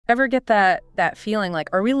Ever get that feeling like,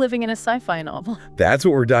 are we living in a sci-fi novel? That's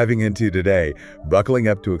what we're diving into today, buckling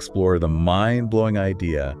up to explore the mind-blowing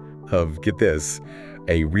idea of, get this,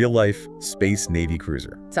 a real-life space Navy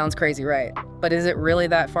cruiser. Sounds crazy, right? But is it really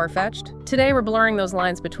that far-fetched? Today, we're blurring those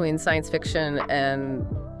lines between science fiction and,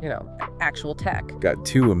 actual tech. Got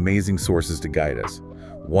two amazing sources to guide us.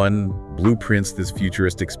 One blueprints this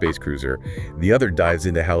futuristic space cruiser. The other dives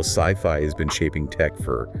into how sci-fi has been shaping tech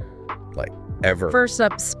for, ever. First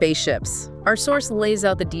up, spaceships. Our source lays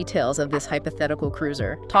out the details of this hypothetical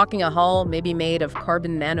cruiser, talking a hull maybe made of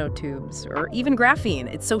carbon nanotubes or even graphene.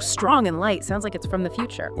 It's so strong and light, sounds like it's from the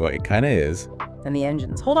future. Well, it kind of is. And the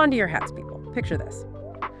engines. Hold on to your hats, people. Picture this.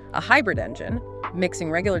 A hybrid engine,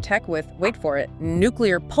 mixing regular tech with, wait for it,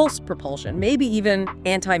 nuclear pulse propulsion, maybe even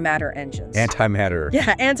antimatter engines. Antimatter.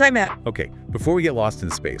 Yeah, antimatter. Okay, before we get lost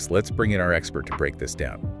in space, let's bring in our expert to break this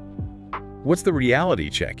down. What's the reality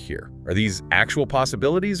check here? Are these actual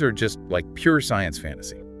possibilities or just pure science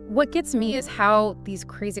fantasy? What gets me is how these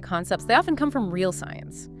crazy concepts, they often come from real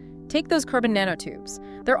science. Take those carbon nanotubes.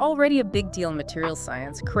 They're already a big deal in materials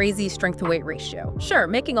science, crazy strength-to-weight ratio. Sure,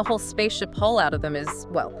 making a whole spaceship hull out of them is,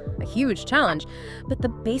 well, a huge challenge, but the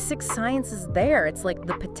basic science is there. It's like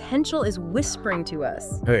the potential is whispering to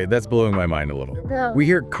us. Hey, that's blowing my mind a little. Yeah. We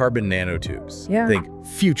hear carbon nanotubes. Yeah. Think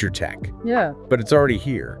future tech. Yeah. But it's already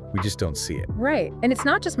here. We just don't see it. Right. And it's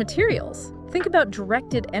not just materials. Think about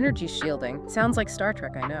directed energy shielding. Sounds like Star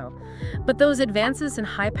Trek, I know. But those advances in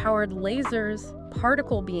high-powered lasers,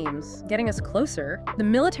 particle beams, getting us closer, the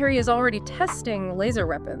military is already testing laser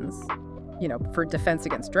weapons, for defense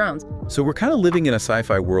against drones. So we're kind of living in a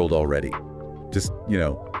sci-fi world already. Just,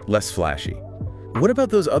 less flashy. What about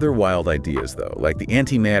those other wild ideas, though, like the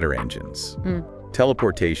antimatter engines?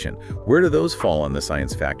 Teleportation. Where do those fall on the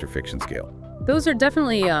science fact or fiction scale? Those are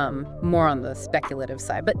definitely more on the speculative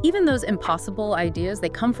side, but even those impossible ideas, they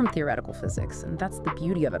come from theoretical physics, and that's the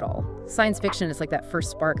beauty of it all. Science fiction is like that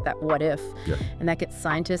first spark, that what if, and that gets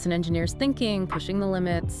scientists and engineers thinking, pushing the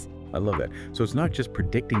limits. I love that. So it's not just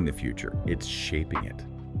predicting the future, it's shaping it.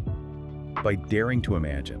 By daring to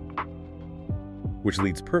imagine. Which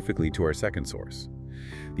leads perfectly to our second source.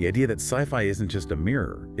 The idea that sci-fi isn't just a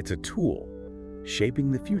mirror, it's a tool,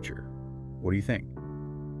 shaping the future. What do you think?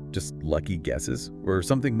 Just lucky guesses or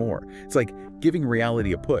something more? It's like giving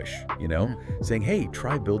reality a push, saying, hey,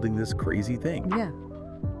 try building this crazy thing. Yeah.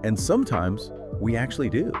 And sometimes we actually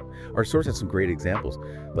do. Our source has some great examples,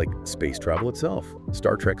 like space travel itself.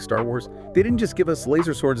 Star Trek, Star Wars, they didn't just give us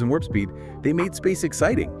laser swords and warp speed, they made space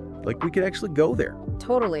exciting. Like we could actually go there.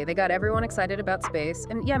 Totally. They got everyone excited about space.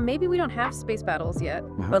 And yeah, maybe we don't have space battles yet,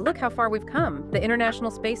 but look how far we've come. The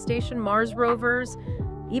International Space Station, Mars rovers,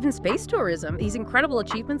 even space tourism, these incredible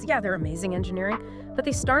achievements, yeah, they're amazing engineering, but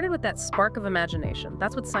they started with that spark of imagination.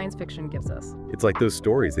 That's what science fiction gives us. It's like those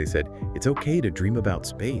stories, they said, it's okay to dream about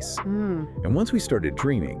space. And once we started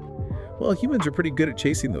dreaming, well, humans are pretty good at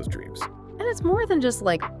chasing those dreams. And it's more than just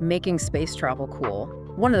making space travel cool.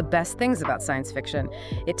 One of the best things about science fiction,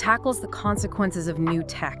 it tackles the consequences of new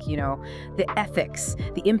tech, the ethics,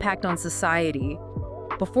 the impact on society,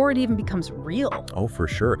 before it even becomes real. Oh, for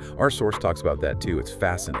sure. Our source talks about that too. It's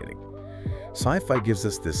fascinating. Sci-fi gives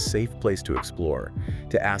us this safe place to explore,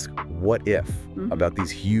 to ask what if about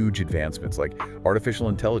these huge advancements like artificial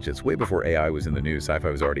intelligence. Way before AI was in the news,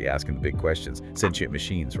 sci-fi was already asking the big questions. Sentient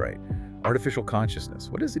machines, right? Artificial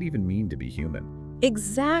consciousness. What does it even mean to be human?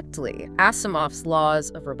 Exactly. Asimov's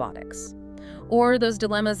laws of robotics. Or those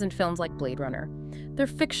dilemmas in films like Blade Runner. They're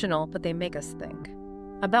fictional, but they make us think.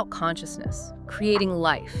 About consciousness, creating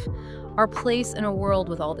life, our place in a world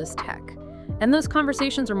with all this tech. And those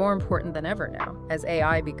conversations are more important than ever now, as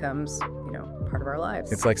AI becomes, part of our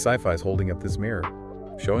lives. It's like sci-fi is holding up this mirror,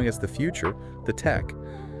 showing us the future, the tech,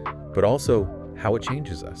 but also how it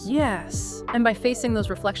changes us. Yes, and by facing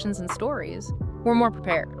those reflections and stories, we're more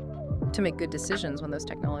prepared to make good decisions when those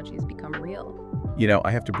technologies become real.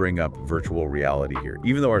 I have to bring up virtual reality here.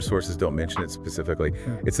 Even though our sources don't mention it specifically,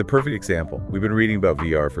 it's a perfect example. We've been reading about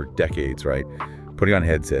VR for decades, right? Putting on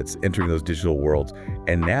headsets, entering those digital worlds.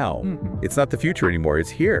 And now, it's not the future anymore,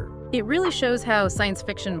 it's here. It really shows how science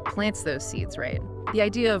fiction plants those seeds, right? The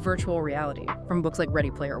idea of virtual reality from books like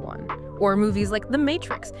Ready Player One or movies like The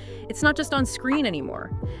Matrix. It's not just on screen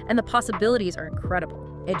anymore. And the possibilities are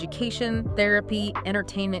incredible. Education, therapy,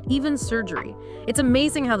 entertainment, even surgery. It's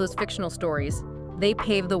amazing how those fictional stories, they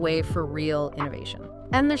pave the way for real innovation.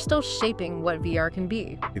 And they're still shaping what VR can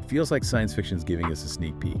be. It feels like science fiction is giving us a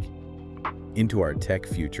sneak peek into our tech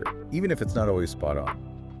future, even if it's not always spot on.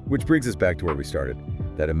 Which brings us back to where we started.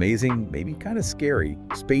 That amazing, maybe kind of scary,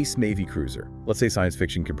 space Navy cruiser. Let's say science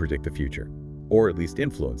fiction can predict the future. or at least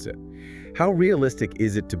influence it. How realistic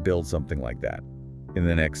is it to build something like that in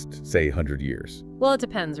the next, say, 100 years? Well, it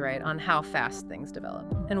depends, right, on how fast things develop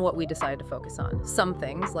and what we decide to focus on. Some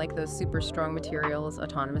things, like those super strong materials,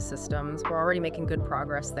 autonomous systems, we're already making good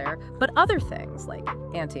progress there. But other things, like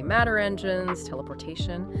antimatter engines,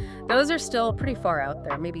 teleportation, those are still pretty far out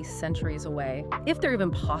there, maybe centuries away, if they're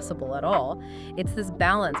even possible at all. It's this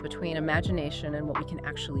balance between imagination and what we can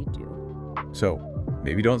actually do. So,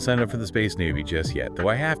 maybe don't sign up for the Space Navy just yet, though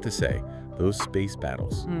I have to say, those space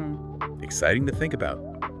battles, exciting to think about.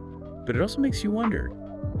 But it also makes you wonder,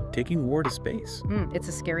 taking war to space. It's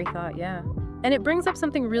a scary thought, yeah. And it brings up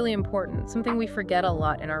something really important, something we forget a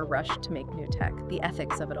lot in our rush to make new tech, the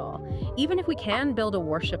ethics of it all. Even if we can build a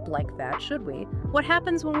warship like that, should we? What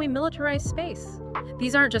happens when we militarize space?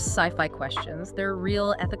 These aren't just sci-fi questions, they're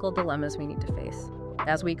real ethical dilemmas we need to face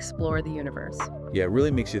as we explore the universe. Yeah, it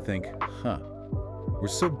really makes you think, we're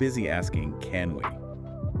so busy asking, can we,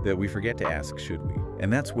 that we forget to ask, should we?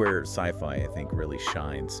 And that's where sci-fi, I think, really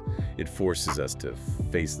shines. It forces us to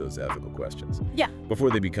face those ethical questions. Yeah. Before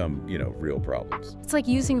they become, real problems. It's like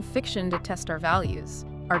using fiction to test our values,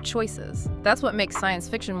 our choices. That's what makes science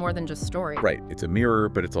fiction more than just story. Right. It's a mirror,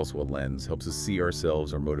 but it's also a lens. Helps us see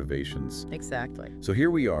ourselves, our motivations. Exactly. So here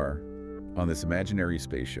we are on this imaginary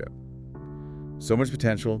spaceship. So much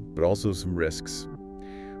potential, but also some risks.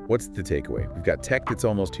 What's the takeaway? We've got tech that's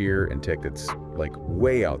almost here and tech that's like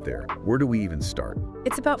way out there. Where do we even start?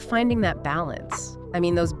 It's about finding that balance. I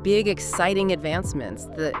mean, those big, exciting advancements,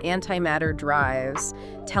 the antimatter drives,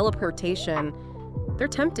 teleportation, they're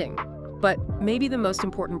tempting. But maybe the most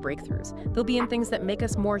important breakthroughs, they'll be in things that make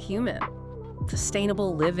us more human.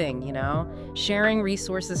 Sustainable living, sharing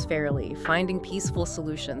resources fairly, finding peaceful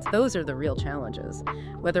solutions. Those are the real challenges,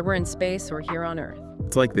 whether we're in space or here on Earth.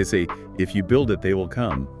 It's like they say, if you build it, they will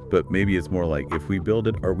come. But maybe it's more like, if we build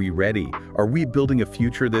it, are we ready? Are we building a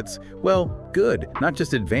future that's, well, good, not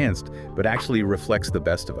just advanced, but actually reflects the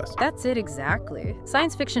best of us? That's it exactly.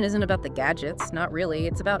 Science fiction isn't about the gadgets, not really.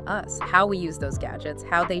 It's about us, how we use those gadgets,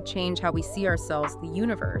 how they change how we see ourselves, the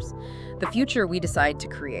universe, the future we decide to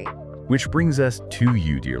create. Which brings us to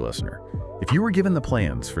you, dear listener. If you were given the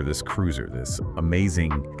plans for this cruiser, this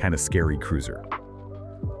amazing, kind of scary cruiser,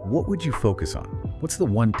 what would you focus on? What's the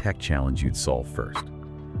one tech challenge you'd solve first?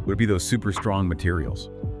 Would it be those super strong materials?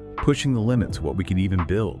 Pushing the limits of what we can even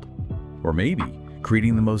build? Or maybe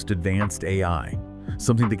creating the most advanced AI,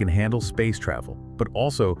 something that can handle space travel, but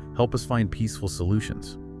also help us find peaceful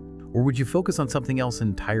solutions? Or would you focus on something else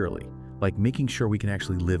entirely, like making sure we can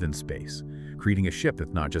actually live in space, creating a ship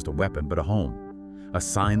that's not just a weapon, but a home, a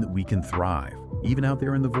sign that we can thrive, even out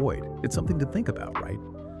there in the void? It's something to think about, right?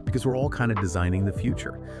 Because we're all kind of designing the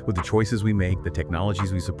future with the choices we make, the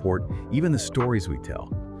technologies we support, even the stories we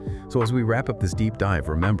tell. So as we wrap up this deep dive,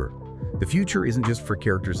 remember, the future isn't just for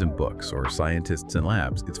characters in books or scientists in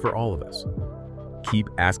labs, it's for all of us. Keep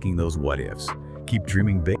asking those what ifs, keep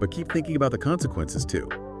dreaming big, but keep thinking about the consequences too.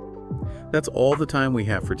 That's all the time we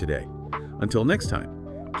have for today. Until next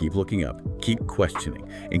time, keep looking up, keep questioning,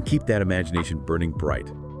 and keep that imagination burning bright.